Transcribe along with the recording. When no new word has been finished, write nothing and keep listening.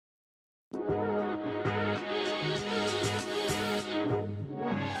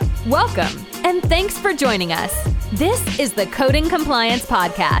Welcome, and thanks for joining us. This is the Coding Compliance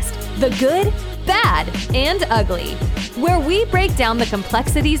Podcast, the good, bad, and ugly, where we break down the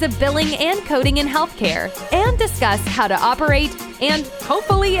complexities of billing and coding in healthcare and discuss how to operate and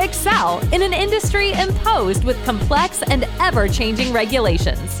hopefully excel in an industry imposed with complex and ever-changing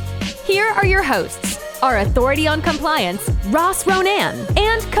regulations. Here are your hosts, our authority on compliance, Ross Ronan,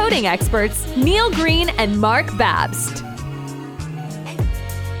 and coding experts, Neil Green and Mark Babst.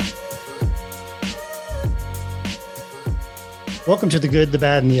 Welcome to the good, the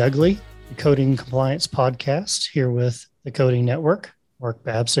bad, and the ugly, the Coding Compliance Podcast, here with the Coding Network, Mark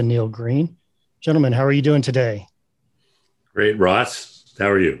Babst and Neil Green. Gentlemen, how are you doing today? Great, Ross. How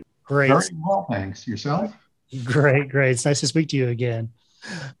are you? Great. Very well, thanks. Yourself? Great. It's nice to speak to you again.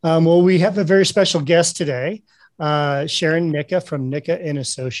 Well, we have a very special guest today, Sharon Nicka from Nicka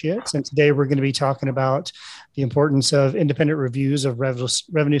Associates. And today we're going to be talking about the importance of independent reviews of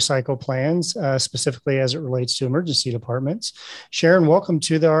revenue cycle plans, specifically as it relates to emergency departments. Sharon, welcome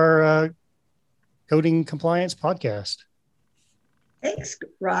to our Coding Compliance Podcast. Thanks,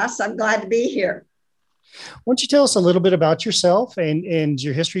 Ross. I'm glad to be here. Why don't you tell us a little bit about yourself and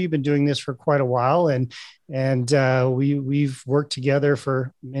your history? You've been doing this for quite a while, and we've worked together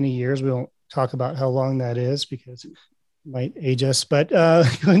for many years. We won't talk about how long that is because it might age us, but go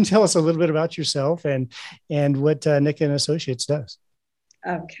ahead and tell us a little bit about yourself and what Nicka Associates does.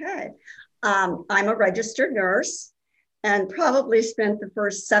 Okay. I'm a registered nurse and probably spent the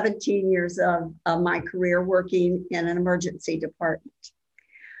first 17 years of my career working in an emergency department.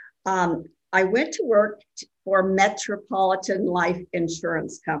 I went to work for Metropolitan Life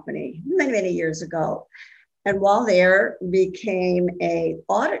Insurance Company many, many years ago. And while there, became an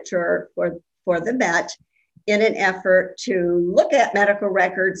auditor for the Met in an effort to look at medical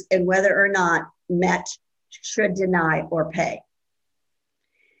records and whether or not Met should deny or pay.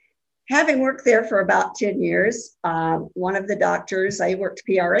 Having worked there for about 10 years, one of the doctors, I worked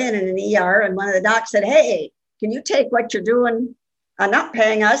PRN in an ER, and one of the docs said, "Hey, can you take what you're doing, not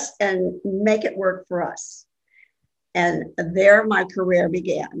paying us, and make it work for us?" And there my career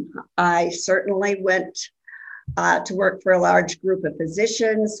began. I certainly went to work for a large group of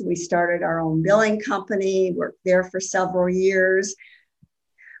physicians. We started our own billing company, worked there for several years,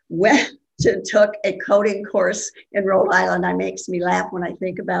 went and took a coding course in Rhode Island. It makes me laugh when I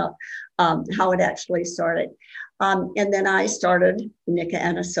think about how it actually started. And then I started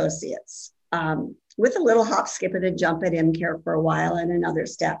Nicka Associates with a little hop, skip, and a jump at MCare for a while and another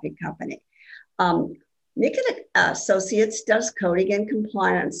staffing company. Nicka Associates does coding and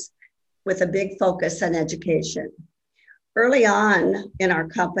compliance with a big focus on education. Early on in our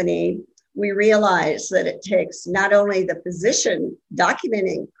company, we realized that it takes not only the physician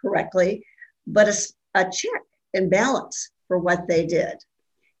documenting correctly, but a check and balance for what they did.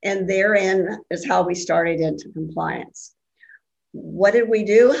 And therein is how we started into compliance. What did we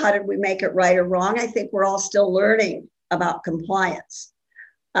do? How did we make it right or wrong? I think we're all still learning about compliance.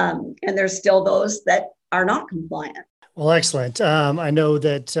 And there's still those that are not compliant. Well, excellent. I know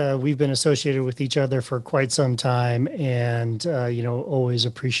that we've been associated with each other for quite some time and, always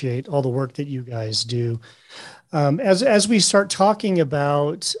appreciate all the work that you guys do. As we start talking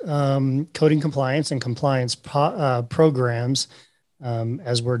about coding compliance and compliance programs,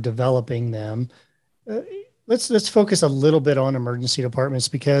 as we're developing them, let's focus a little bit on emergency departments,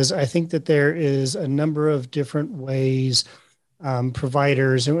 because I think that there is a number of different ways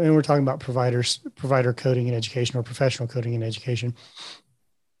providers, and we're talking about provider coding in education or professional coding in education,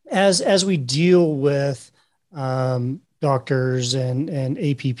 as we deal with doctors and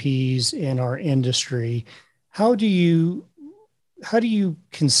APPs in our industry. How do you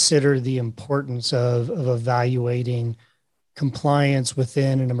consider the importance of evaluating compliance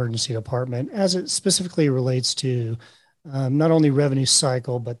within an emergency department as it specifically relates to not only revenue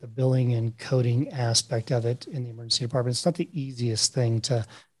cycle, but the billing and coding aspect of it in the emergency department? It's not the easiest thing to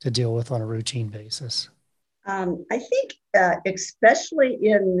deal with on a routine basis. I think especially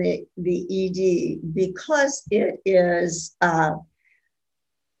in the ED, because it is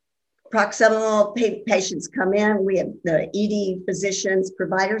proximal patients come in, we have the ED physicians,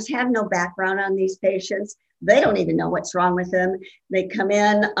 providers have no background on these patients. They don't even know what's wrong with them. They come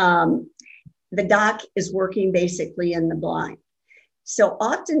in, the doc is working basically in the blind. So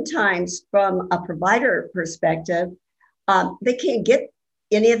oftentimes from a provider perspective, they can't get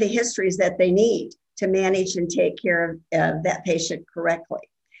any of the histories that they need to manage and take care of that patient correctly.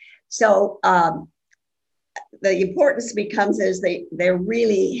 So the importance becomes is they're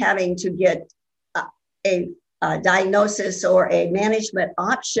really having to get a diagnosis or a management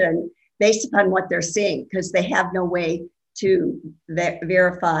option based upon what they're seeing, because they have no way to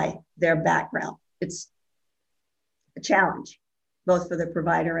verify their background. It's a challenge, both for the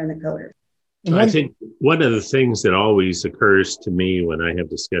provider and the coder. So I think one of the things that always occurs to me when I have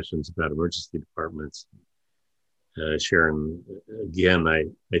discussions about emergency departments, Sharon, again, I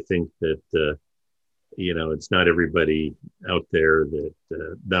think that, it's not everybody out there that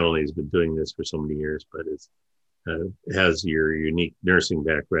not only has been doing this for so many years, but has your unique nursing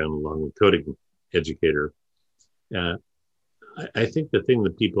background along with coding educator. I think the thing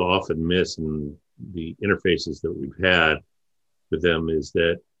that people often miss in the interfaces that we've had with them is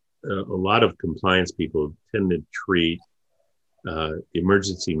that a lot of compliance people tend to treat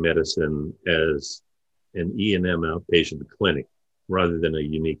emergency medicine as an E&M outpatient clinic rather than a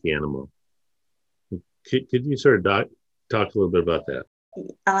unique animal. Could you sort of talk a little bit about that?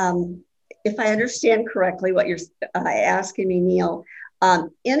 If I understand correctly what you're asking me, Neil,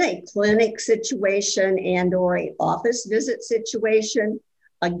 in a clinic situation and or a office visit situation,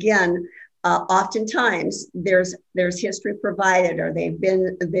 again, oftentimes there's history provided, or they've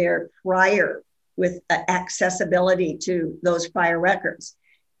been there prior with accessibility to those prior records.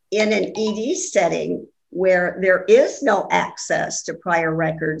 In an ED setting where there is no access to prior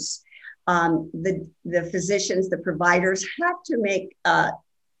records, the physicians, the providers have to make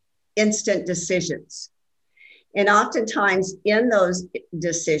instant decisions. And oftentimes in those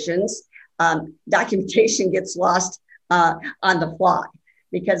decisions, documentation gets lost on the fly.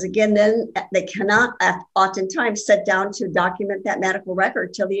 Because again, then they cannot oftentimes sit down to document that medical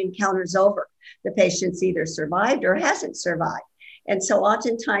record till the encounter's over. The patient's either survived or hasn't survived. And so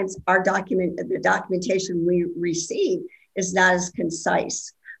oftentimes the documentation we receive is not as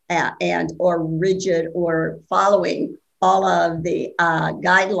concise and or rigid or following all of the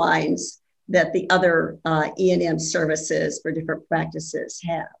guidelines that the other E&M services for different practices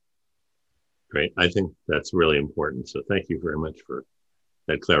have. Great. I think that's really important. So thank you very much for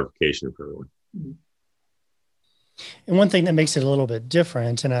that clarification for everyone. And one thing that makes it a little bit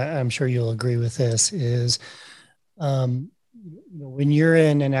different, and I'm sure you'll agree with this, is when you're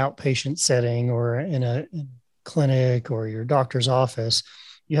in an outpatient setting or in a clinic or your doctor's office,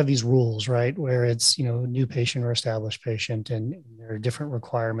 you have these rules, right? Where it's, new patient or established patient, and there are different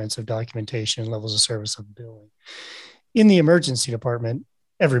requirements of documentation, levels of service of billing. In the emergency department,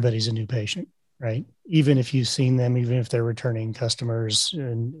 everybody's a new patient, right? Even if you've seen them, even if they're returning customers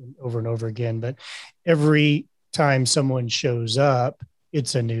and over again, but every time someone shows up,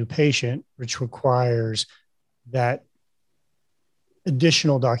 it's a new patient, which requires that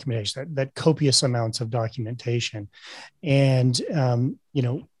additional documentation, that copious amounts of documentation. And,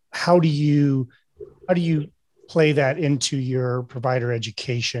 how do you play that into your provider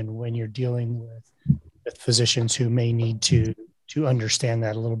education when you're dealing with physicians who may need to understand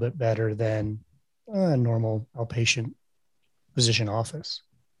that a little bit better than a normal outpatient physician office?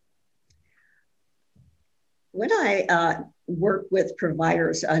 When I work with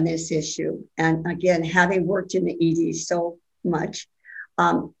providers on this issue, and again, having worked in the ED so much,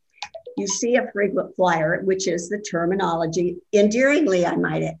 you see a frequent flyer, which is the terminology, endearingly, I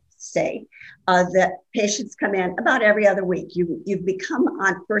might say, that patients come in about every other week. You've become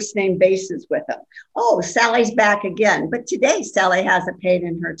on first name basis with them. Oh, Sally's back again, but today Sally has a pain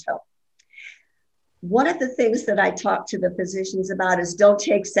in her toe. One of the things that I talk to the physicians about is don't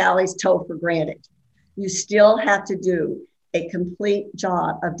take Sally's toe for granted. You still have to do a complete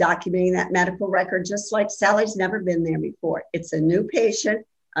job of documenting that medical record, just like Sally's never been there before. It's a new patient,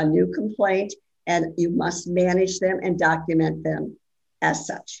 a new complaint, and you must manage them and document them as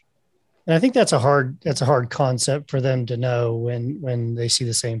such. And I think that's a hard concept for them to know when they see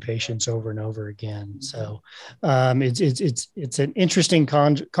the same patients over and over again. So it's an interesting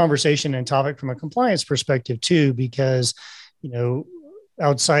conversation and topic from a compliance perspective too, because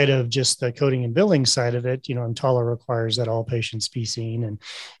outside of just the coding and billing side of it, EMTALA requires that all patients be seen,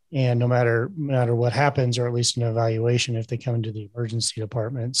 and no matter what happens, or at least an evaluation if they come into the emergency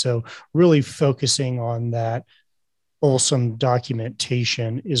department. So really focusing on that wholesome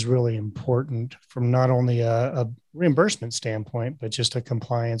documentation is really important from not only a reimbursement standpoint, but just a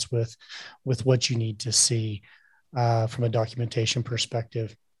compliance with what you need to see from a documentation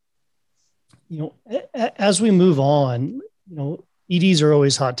perspective. As we move on, EDs are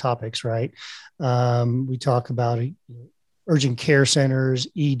always hot topics, right? We talk about urgent care centers,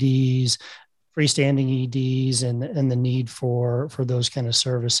 EDs, freestanding EDs, and the need for those kind of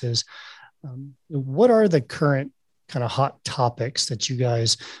services. What are the current kind of hot topics that you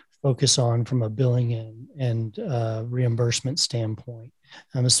guys focus on from a billing and reimbursement standpoint?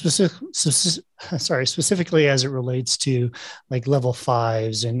 Specifically as it relates to like level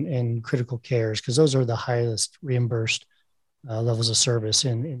 5s and critical cares, because those are the highest reimbursed levels of service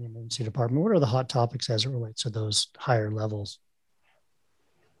in the emergency department? What are the hot topics as it relates to those higher levels?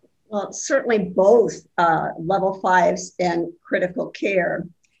 Well, certainly both level fives and critical care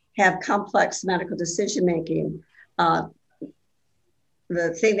have complex medical decision making.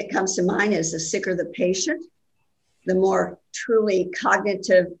 The thing that comes to mind is the sicker the patient, the more truly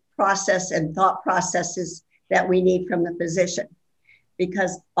cognitive process and thought processes that we need from the physician.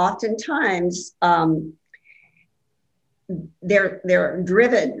 Because oftentimes they're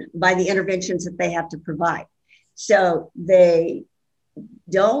driven by the interventions that they have to provide. So they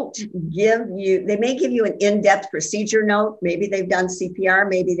don't give you, they may give you an in-depth procedure note. Maybe they've done CPR,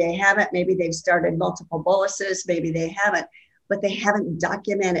 maybe they haven't, maybe they've started multiple boluses, maybe they haven't, but they haven't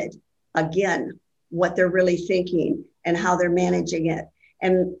documented, again, what they're really thinking and how they're managing it.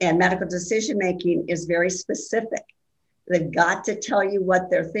 And medical decision-making is very specific. They've got to tell you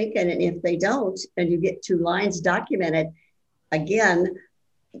what they're thinking. And if they don't, and you get 2 lines documented, again,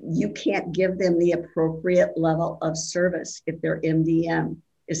 you can't give them the appropriate level of service if their MDM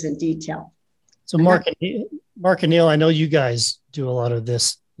isn't detailed. So Mark and Neil, I know you guys do a lot of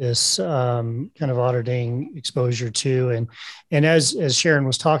this kind of auditing exposure too. And as Sharon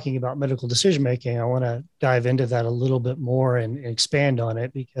was talking about medical decision-making, I want to dive into that a little bit more and expand on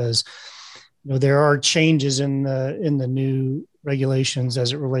it, because there are changes in the new regulations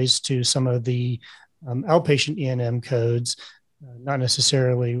as it relates to some of the outpatient E&M codes, not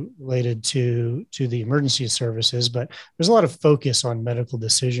necessarily related to the emergency services, but there's a lot of focus on medical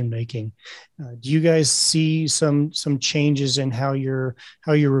decision making. Do you guys see some changes in how you're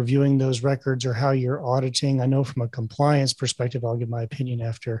reviewing those records or how you're auditing? I know from a compliance perspective, I'll give my opinion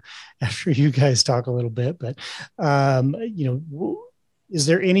after you guys talk a little bit, but is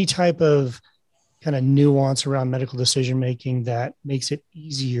there any type of kind of nuance around medical decision making that makes it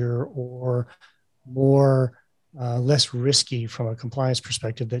easier or more less risky from a compliance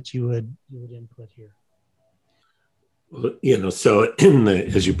perspective that you would input here? Well, so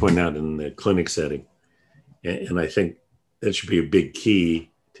as you point out, in the clinic setting, and I think that should be a big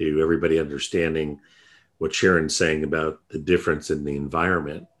key to everybody understanding what Sharon's saying about the difference in the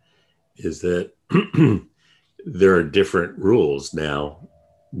environment, is that there are different rules now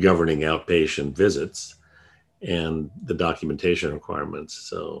governing outpatient visits and the documentation requirements.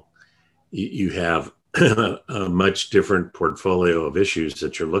 So you have a much different portfolio of issues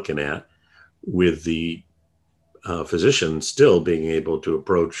that you're looking at, with the physician still being able to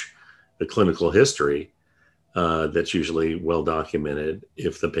approach the clinical history that's usually well documented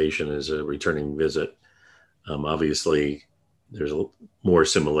if the patient is a returning visit. Obviously, there's more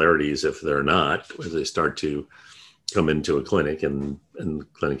similarities if they're not, as they start to come into a clinic and the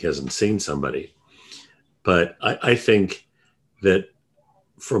clinic hasn't seen somebody. But I think that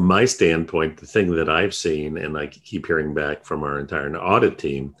from my standpoint, the thing that I've seen, and I keep hearing back from our entire audit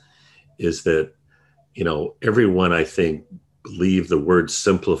team, is that, everyone, I think, believe the word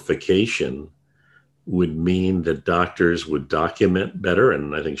simplification would mean that doctors would document better.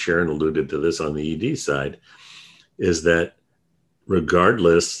 And I think Sharon alluded to this on the ED side, is that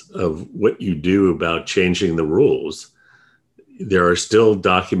regardless of what you do about changing the rules, there are still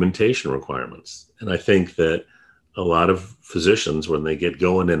documentation requirements. And I think that a lot of physicians, when they get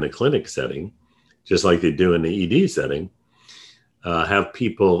going in a clinic setting, just like they do in the ED setting, have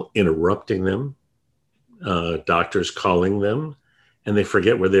people interrupting them, doctors calling them, and they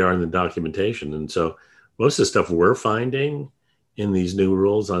forget where they are in the documentation. And so most of the stuff we're finding in these new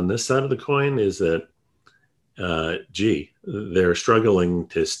rules on this side of the coin is that, they're struggling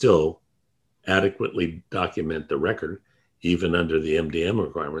to still adequately document the record, even under the MDM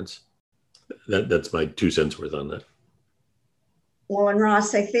requirements. That's my 2 cents worth on that. Well, and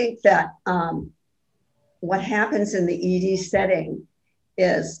Ross, I think that what happens in the ED setting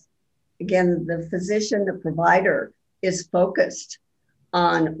is, again, the physician, the provider is focused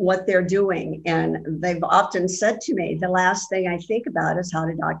on what they're doing. And they've often said to me, the last thing I think about is how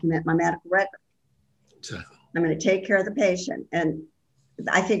to document my medical record. Exactly. I'm going to take care of the patient. And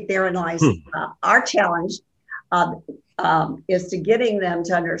I think therein lies our challenge is to getting them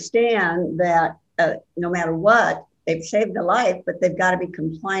to understand that no matter what, they've saved a life, but they've got to be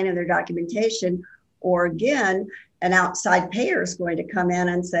compliant in their documentation. Or again, an outside payer is going to come in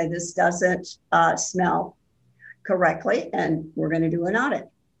and say, this doesn't smell correctly, and we're going to do an audit.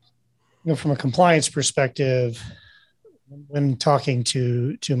 From a compliance perspective, when talking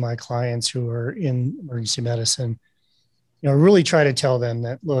to my clients who are in emergency medicine, really try to tell them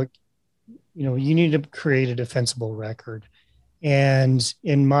that, look, you need to create a defensible record. And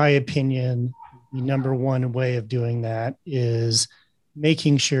in my opinion, the number one way of doing that is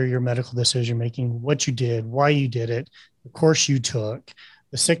making sure your medical decision making, what you did, why you did it, the course you took,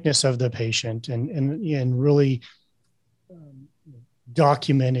 the sickness of the patient, and really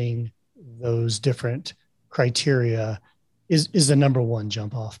documenting those different criteria is the number one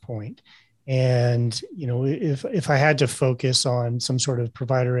jump off point. And, if I had to focus on some sort of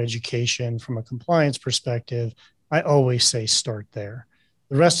provider education from a compliance perspective, I always say start there.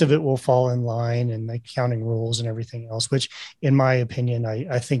 The rest of it will fall in line, and the accounting rules and everything else, which in my opinion,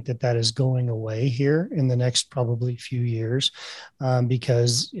 I think that is going away here in the next probably few years,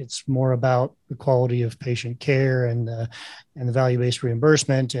 because it's more about the quality of patient care and the value-based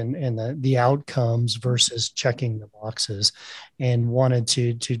reimbursement and the outcomes versus checking the boxes, and wanted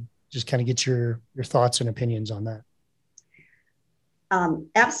to just kind of get your thoughts and opinions on that.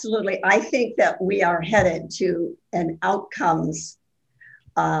 Absolutely. I think that we are headed to an outcomes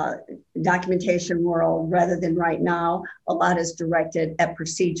documentation world rather than right now. A lot is directed at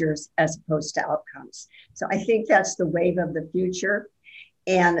procedures as opposed to outcomes. So I think that's the wave of the future.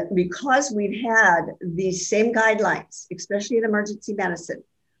 And because we've had these same guidelines, especially in emergency medicine,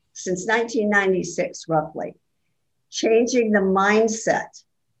 since 1996, roughly, changing the mindset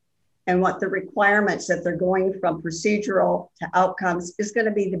and what the requirements that they're going from procedural to outcomes is going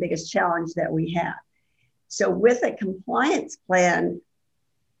to be the biggest challenge that we have. So with a compliance plan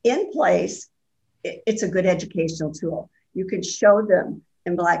in place, it's a good educational tool. You can show them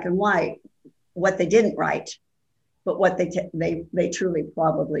in black and white what they didn't write, but what they truly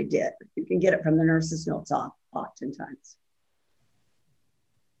probably did. You can get it from the nurse's notes oftentimes.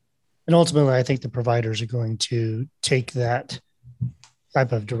 And ultimately, I think the providers are going to take that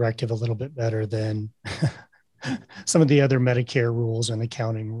type of directive a little bit better than some of the other Medicare rules and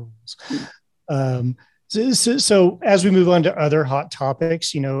accounting rules. So as we move on to other hot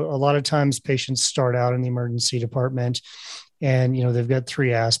topics, a lot of times patients start out in the emergency department and, they've got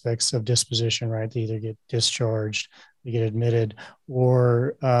three aspects of disposition, right? They either get discharged, they get admitted,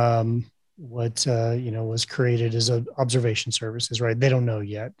 or what was created as observation services, right? They don't know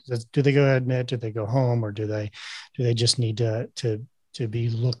yet. Do they go admit? Do they go home? Or do they just need to be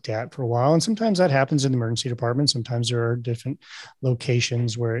looked at for a while? And sometimes that happens in the emergency department. Sometimes there are different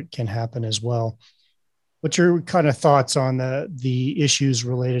locations where it can happen as well. What's your kind of thoughts on the issues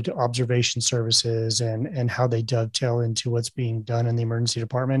related to observation services and how they dovetail into what's being done in the emergency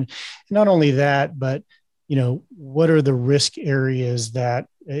department? And not only that, but, what are the risk areas that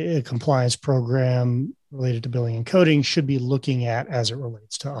a compliance program related to billing and coding should be looking at as it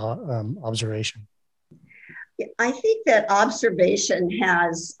relates to observation? I think that observation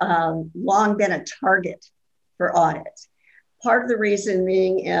has long been a target for audit. Part of the reason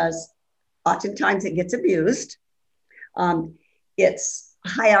being is oftentimes it gets abused. It's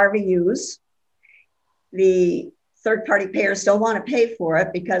high RVUs. The third-party payers don't want to pay for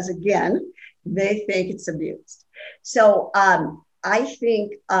it because, again, they think it's abused. So I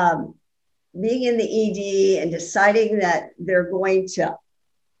think being in the ED and deciding that they're going to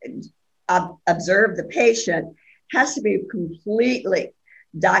observe the patient has to be completely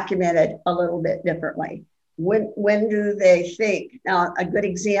documented a little bit differently. When do they think? Now, a good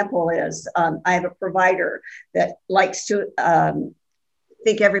example is I have a provider that likes to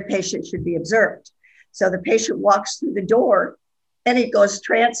think every patient should be observed. So the patient walks through the door and it goes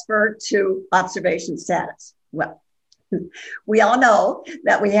transferred to observation status. Well, we all know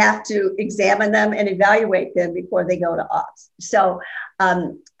that we have to examine them and evaluate them before they go to ops. So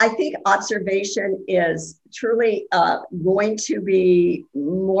I think observation is truly going to be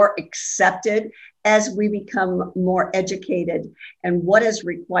more accepted as we become more educated and what is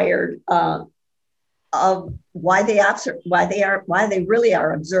required of why they really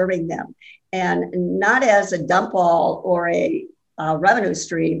are observing them, and not as a dump all or a revenue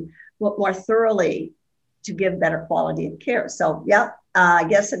stream, but more thoroughly to give better quality of care. So yeah, I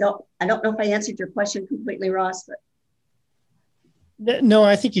guess I don't know if I answered your question completely, Ross, but. No,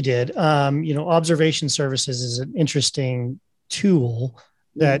 I think you did. Observation services is an interesting tool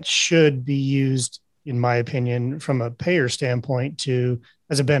that should be used, in my opinion, from a payer standpoint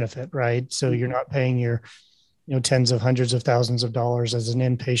as a benefit, right? So you're not paying your, tens of hundreds of thousands of dollars as an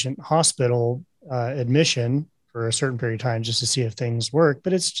inpatient hospital admission for a certain period of time just to see if things work,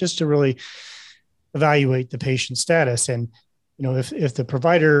 but it's just to really evaluate the patient status. And, if the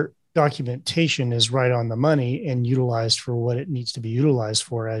provider documentation is right on the money and utilized for what it needs to be utilized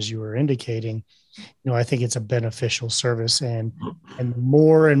for, as you were indicating, I think it's a beneficial service. And the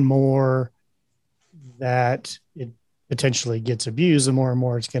more and more that it potentially gets abused, the more and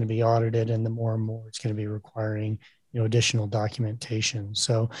more it's going to be audited, and the more it's going to be requiring additional documentation.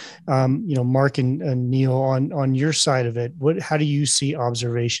 So, Mark and Neil, on your side of it, how do you see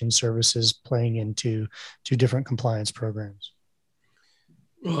observation services playing into different compliance programs?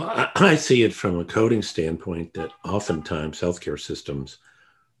 Well, I see it from a coding standpoint that oftentimes healthcare systems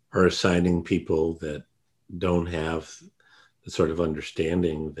are assigning people that don't have the sort of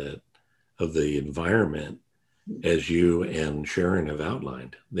understanding of the environment as you and Sharon have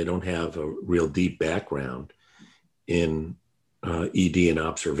outlined. They don't have a real deep background in ED and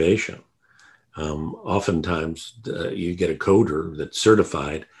observation. Oftentimes you get a coder that's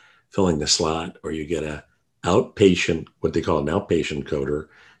certified filling the slot, or you get a outpatient, what they call an outpatient coder,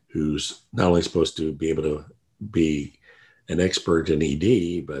 who's not only supposed to be able to be an expert in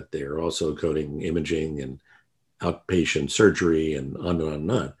ED, but they're also coding imaging and outpatient surgery and on and on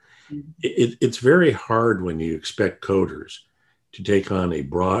and on. It's very hard when you expect coders to take on a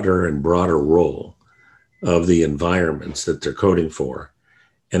broader and broader role of the environments that they're coding for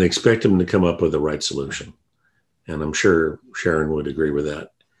and expect them to come up with the right solution. And I'm sure Sharon would agree with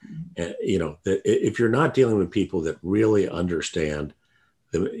that. If you're not dealing with people that really understand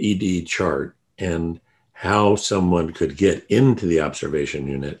the ED chart and how someone could get into the observation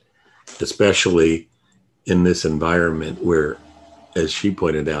unit, especially in this environment where, as she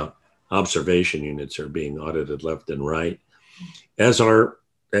pointed out, observation units are being audited left and right, as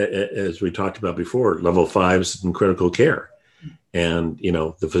we talked about before, level 5s in critical care. And,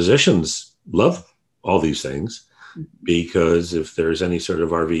 the physicians love all these things, because if there's any sort of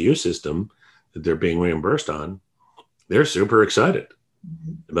RVU system that they're being reimbursed on, they're super excited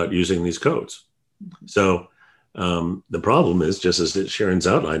about using these codes. So the problem is, just as Sharon's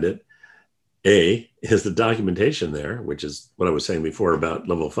outlined it, is the documentation there, which is what I was saying before about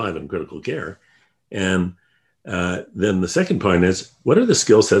level 5 in critical care. And then the second point is, what are the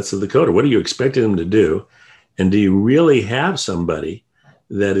skill sets of the coder? What are you expecting them to do? And do you really have somebody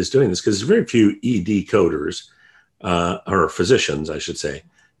that is doing this? Because there's very few ED coders, or physicians, I should say,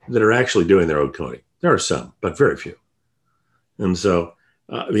 that are actually doing their own coding. There are some, but very few. And so,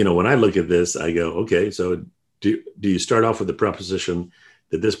 when I look at this, I go, okay, so do you start off with the proposition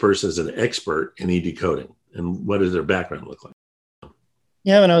that this person is an expert in ED coding? And what does their background look like?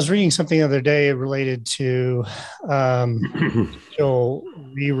 Yeah, and I was reading something the other day related to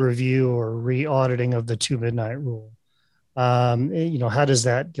re-review or re-auditing of the 2 midnight rule. How does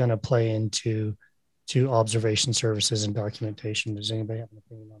that going to play into observation services and documentation? Does anybody have an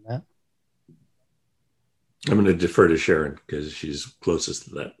opinion on that? I'm going to defer to Sharon because she's closest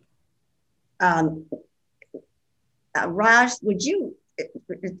to that. Raj, would you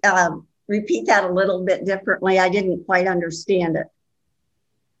repeat that a little bit differently? I didn't quite understand it.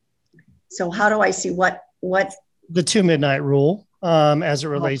 So how do I see what the 2 midnight rule as it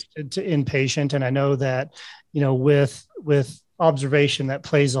relates to inpatient? And I know that, with observation, that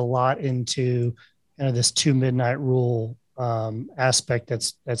plays a lot into this 2 midnight rule aspect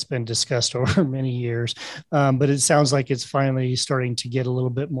that's been discussed over many years. But it sounds like it's finally starting to get a little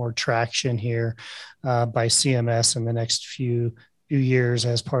bit more traction here by CMS in the next few years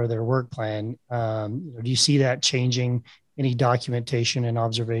as part of their work plan. Do you see that changing any documentation and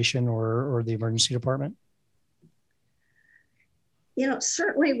observation or the emergency department?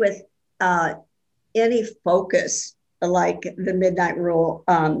 Certainly with any focus like the midnight rule,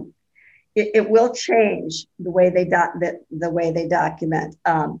 it will change the way they document.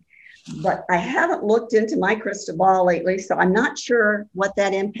 But I haven't looked into my crystal ball lately, so I'm not sure what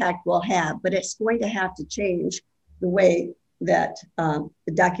that impact will have. But it's going to have to change the way that the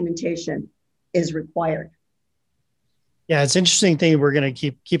documentation is required. Yeah, it's an interesting thing we're going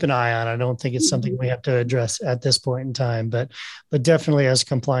to keep an eye on. I don't think it's something we have to address at this point in time, but definitely as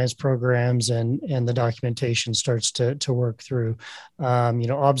compliance programs and the documentation starts to work through,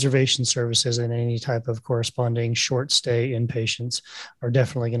 observation services and any type of corresponding short stay inpatients are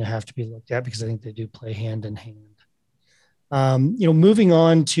definitely going to have to be looked at, because I think they do play hand in hand. Moving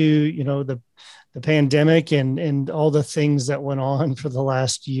on to, the pandemic and all the things that went on for the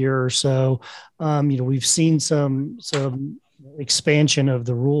last year or so, we've seen some expansion of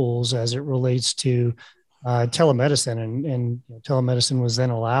the rules as it relates to telemedicine, and telemedicine was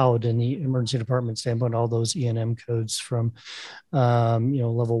then allowed in the emergency department standpoint, all those E&M codes from,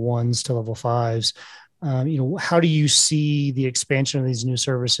 level 1s to level 5s. How do you see the expansion of these new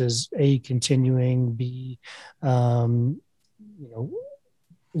services, A, continuing, B,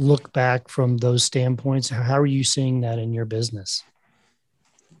 look back from those standpoints? How are you seeing that in your business?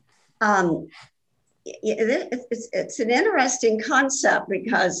 It's an interesting concept,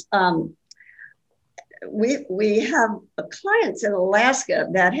 because we have clients in Alaska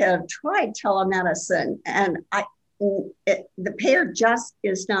that have tried telemedicine, and the payer just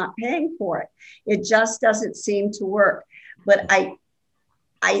is not paying for it. It just doesn't seem to work. But I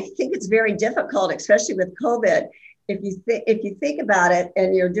think it's very difficult, especially with COVID. If you think about it,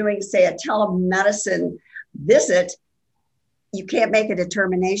 and you're doing, say, a telemedicine visit, you can't make a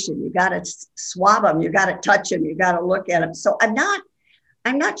determination. You got to swab them, you got to touch them, you got to look at them. So I'm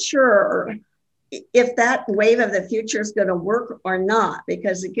not sure if that wave of the future is going to work or not,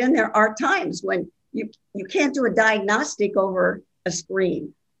 because again, there are times when you can't do a diagnostic over a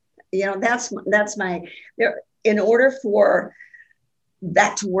screen. You know, that's my there. In order for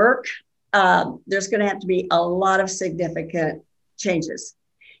that to work, there's going to have to be a lot of significant changes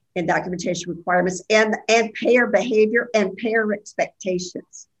in documentation requirements and payer behavior and payer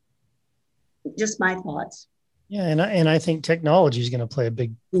expectations. Just my thoughts. Yeah, and I think technology is going to play a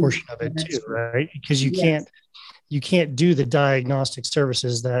big portion of it too, right? Because you can't do the diagnostic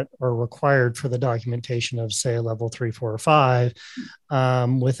services that are required for the documentation of, say, a level 3, 4, or 5,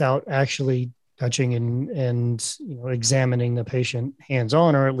 without actually touching and examining the patient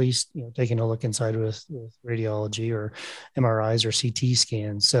hands-on, or at least taking a look inside with radiology or MRIs or CT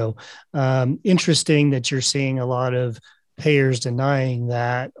scans. So interesting that you're seeing a lot of payers denying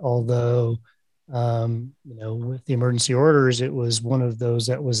that, although with the emergency orders, it was one of those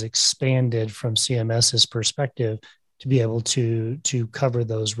that was expanded from CMS's perspective to be able to cover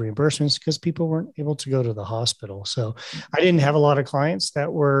those reimbursements because people weren't able to go to the hospital. So I didn't have a lot of clients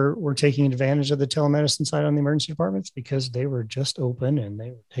that were taking advantage of the telemedicine side on the emergency departments because they were just open and they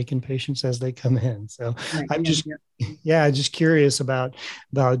were taking patients as they come in. So I'm just curious about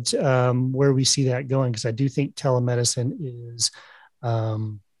where we see that going, because I do think telemedicine is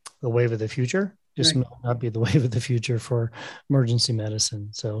the wave of the future. Just may not be the wave of the future for emergency medicine.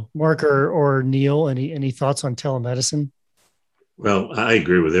 So Mark or Neil, any thoughts on telemedicine? Well, I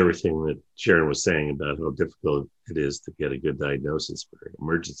agree with everything that Sharon was saying about how difficult it is to get a good diagnosis for an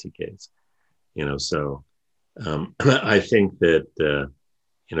emergency case. So I think that,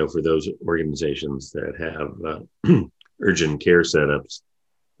 for those organizations that have urgent care setups,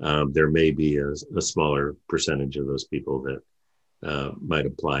 there may be a smaller percentage of those people that might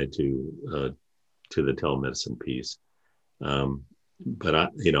apply to the telemedicine piece. But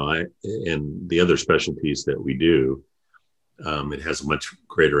and the other specialties that we do, it has a much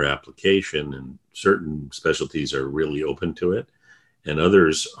greater application, and certain specialties are really open to it and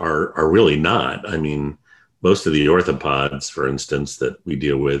others are really not. I mean, most of the orthopods, for instance, that we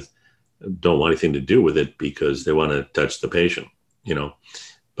deal with don't want anything to do with it because they want to touch the patient,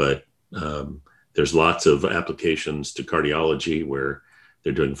 but there's lots of applications to cardiology where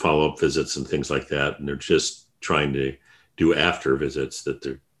they're doing follow-up visits and things like that. And they're just trying to do after visits that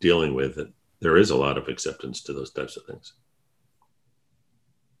they're dealing with. And there is a lot of acceptance to those types of things.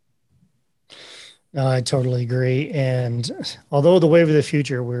 No, I totally agree. And although the wave of the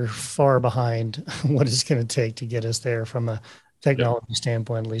future, we're far behind what it's going to take to get us there from a technology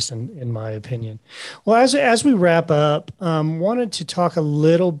standpoint, at least in my opinion. Well, as we wrap up, wanted to talk a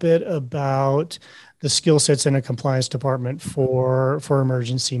little bit about the skill sets in a compliance department for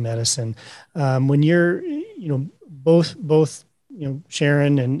emergency medicine. When you're, both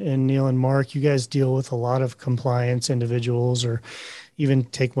Sharon and Neil and Mark, you guys deal with a lot of compliance individuals, or even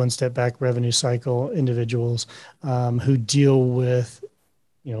take one step back, revenue cycle individuals who deal with,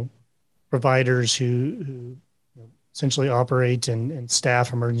 providers who essentially operate and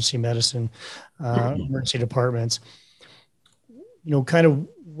staff emergency medicine, emergency departments. Kind of,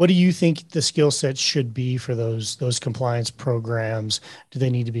 what do you think the skill sets should be for those compliance programs? Do they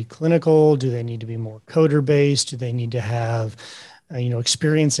need to be clinical? Do they need to be more coder based? Do they need to have,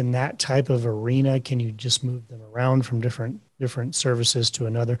 experience in that type of arena? Can you just move them around from different services to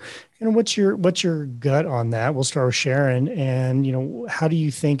another? What's your gut on that? We'll start with Sharon. And, how do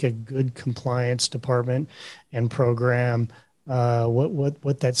you think a good compliance department and program,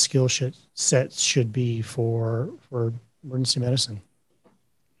 what that skill set should be for emergency medicine?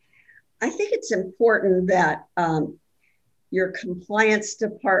 I think it's important that your compliance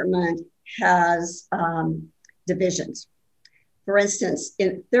department has divisions. For instance,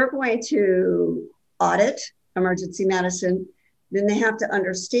 if they're going to audit emergency medicine, then they have to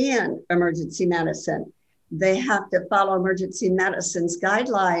understand emergency medicine. They have to follow emergency medicine's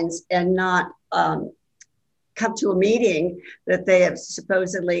guidelines and not come to a meeting that they have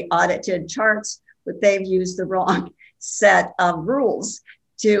supposedly audited charts, but they've used the wrong set of rules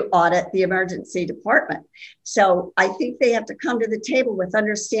to audit the emergency department. So I think they have to come to the table with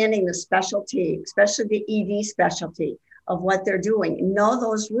understanding the specialty, especially the ED specialty of what they're doing, know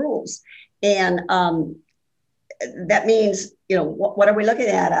those rules. And that means, what are we looking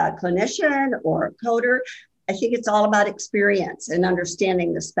at, a clinician or a coder? I think it's all about experience and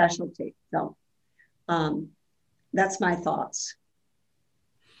understanding the specialty. So that's my thoughts.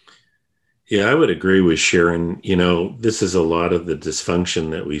 Yeah, I would agree with Sharon. This is a lot of the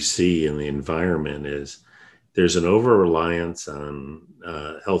dysfunction that we see in the environment is there's an over-reliance on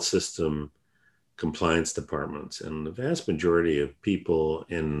health system compliance departments. And the vast majority of people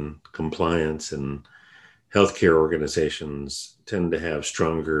in compliance and healthcare organizations tend to have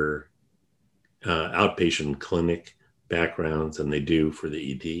stronger outpatient clinic backgrounds than they do for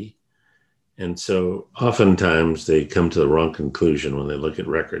the ED. And so oftentimes they come to the wrong conclusion when they look at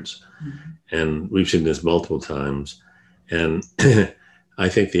records. Mm-hmm. And we've seen this multiple times. And I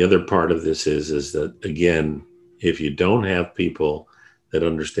think the other part of this is that, again, if you don't have people that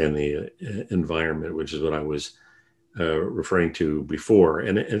understand the environment, which is what I was referring to before,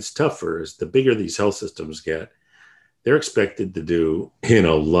 and it's tougher, is the bigger these health systems get, they're expected to do,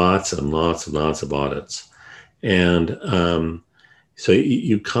 lots and lots and lots of audits. And so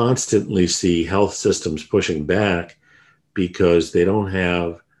you constantly see health systems pushing back because they don't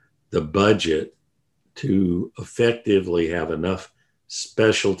have the budget to effectively have enough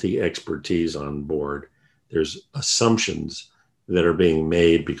specialty expertise on board. There's assumptions that are being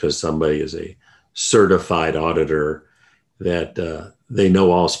made because somebody is a certified auditor that they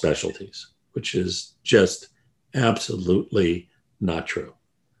know all specialties, which is just absolutely not true.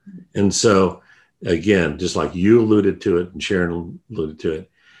 And so, again, just like you alluded to it and Sharon alluded to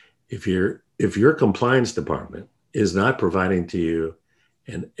it, if your compliance department is not providing to you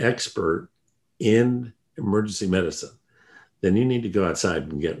an expert in emergency medicine, then you need to go outside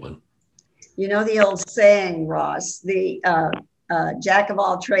and get one. You know the old saying, Ross, the jack of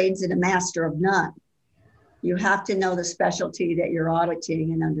all trades and a master of none. You have to know the specialty that you're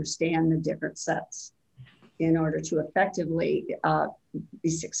auditing and understand the different sets in order to effectively be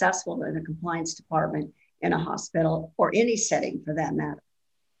successful in a compliance department in a hospital or any setting for that matter.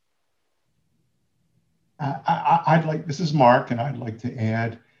 This is Mark, and I'd like to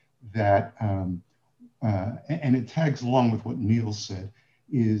add that, and it tags along with what Neil said,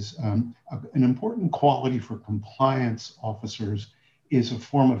 is an important quality for compliance officers is a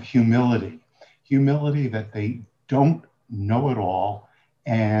form of humility that they don't know it all,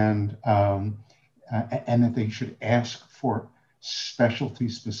 and that they should ask for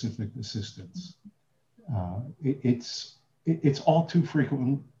specialty-specific assistance. It's all too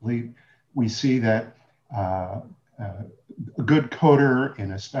frequently we see that a good coder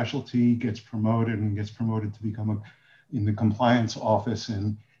in a specialty gets promoted to become in the compliance office,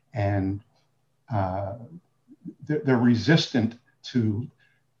 and they're resistant to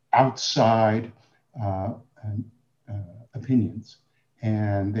outside opinions,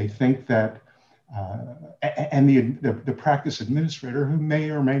 and they think that and the practice administrator, who may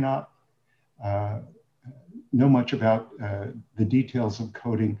or may not know much about the details of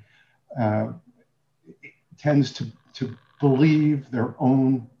coding, tends to believe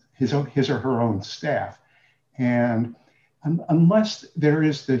his or her own staff. And unless there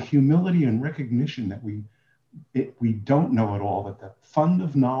is the humility and recognition that we don't know it all, that the fund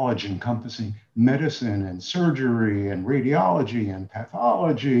of knowledge encompassing medicine and surgery and radiology and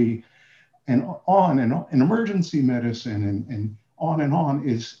pathology and on and emergency medicine and on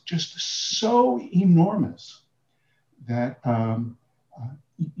is just so enormous that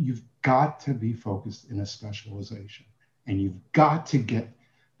you've got to be focused in a specialization, and you've got to get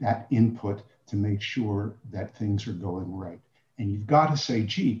that input to make sure that things are going right. And you've got to say,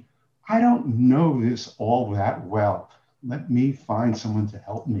 gee, I don't know this all that well. Let me find someone to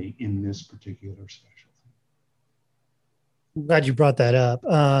help me in this particular specialty. I'm glad you brought that up.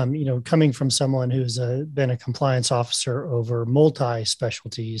 Coming from someone who's been a compliance officer over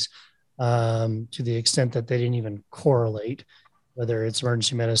multi-specialties, to the extent that they didn't even correlate, whether it's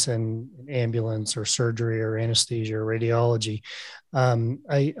emergency medicine, ambulance, or surgery, or anesthesia, or radiology.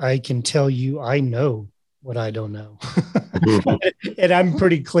 I can tell you, I know what I don't know. And I'm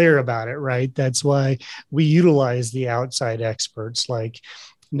pretty clear about it, right? That's why we utilize the outside experts like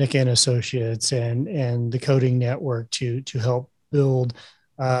Nicka Associates and the coding network to help build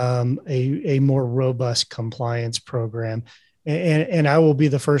a more robust compliance program. And I will be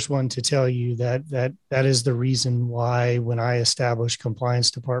the first one to tell you that is the reason why when I established compliance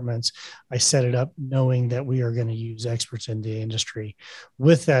departments, I set it up knowing that we are going to use experts in the industry.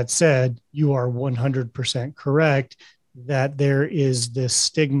 With that said, you are 100% correct that there is this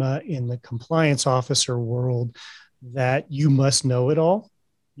stigma in the compliance officer world that you must know it all,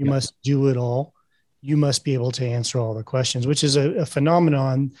 you must do it all, you must be able to answer all the questions, which is a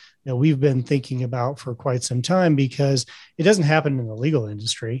phenomenon that we've been thinking about for quite some time because it doesn't happen in the legal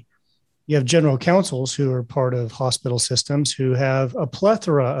industry. You have general counsels who are part of hospital systems who have a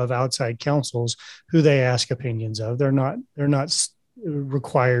plethora of outside counsels who they ask opinions of. They're not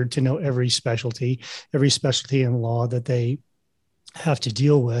required to know every specialty in law that they have to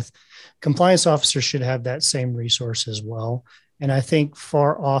deal with. Compliance officers should have that same resource as well. And I think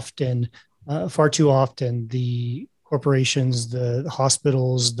far too often, the corporations, the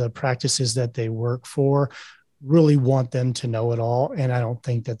hospitals, the practices that they work for really want them to know it all. And I don't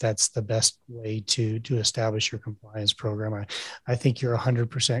think that that's the best way to establish your compliance program. I think you're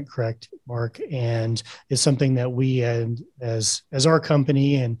 100% correct, Mark. And it's something that we, and as our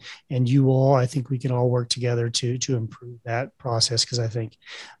company and you all, I think we can all work together to improve that process, because I think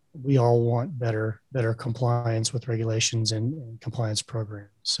we all want better compliance with regulations and compliance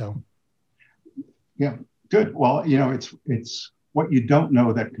programs. So, yeah, good. Well, it's what you don't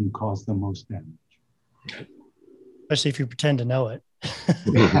know that can cause the most damage. Especially if you pretend to know it.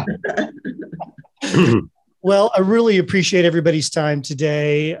 Well, I really appreciate everybody's time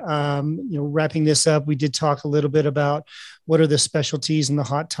today. Wrapping this up, we did talk a little bit about what are the specialties and the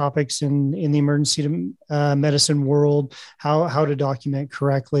hot topics in the emergency medicine world, how to document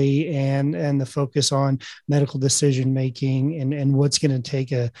correctly, and the focus on medical decision making, and what's going to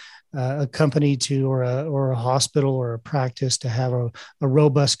take a company or a hospital or a practice to have a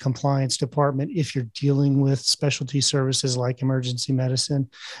robust compliance department if you're dealing with specialty services like emergency medicine.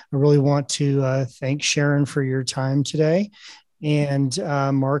 I really want to thank Sharon for your time today, and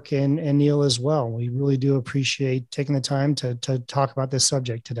Mark and Neil as well. We really do appreciate taking the time to talk about this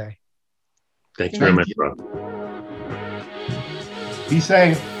subject today. Thank you very much, Rob. Be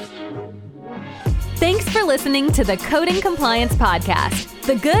safe. Thanks for listening to the Coding Compliance Podcast,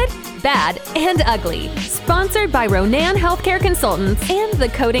 the good, bad, and ugly, sponsored by Ronan Healthcare Consultants and the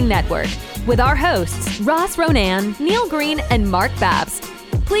Coding Network, with our hosts, Ross Ronan, Neil Green, and Mark Babs.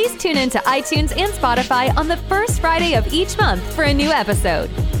 Please tune in to iTunes and Spotify on the first Friday of each month for a new episode.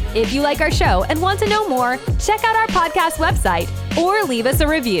 If you like our show and want to know more, check out our podcast website or leave us a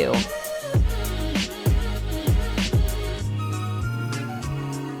review.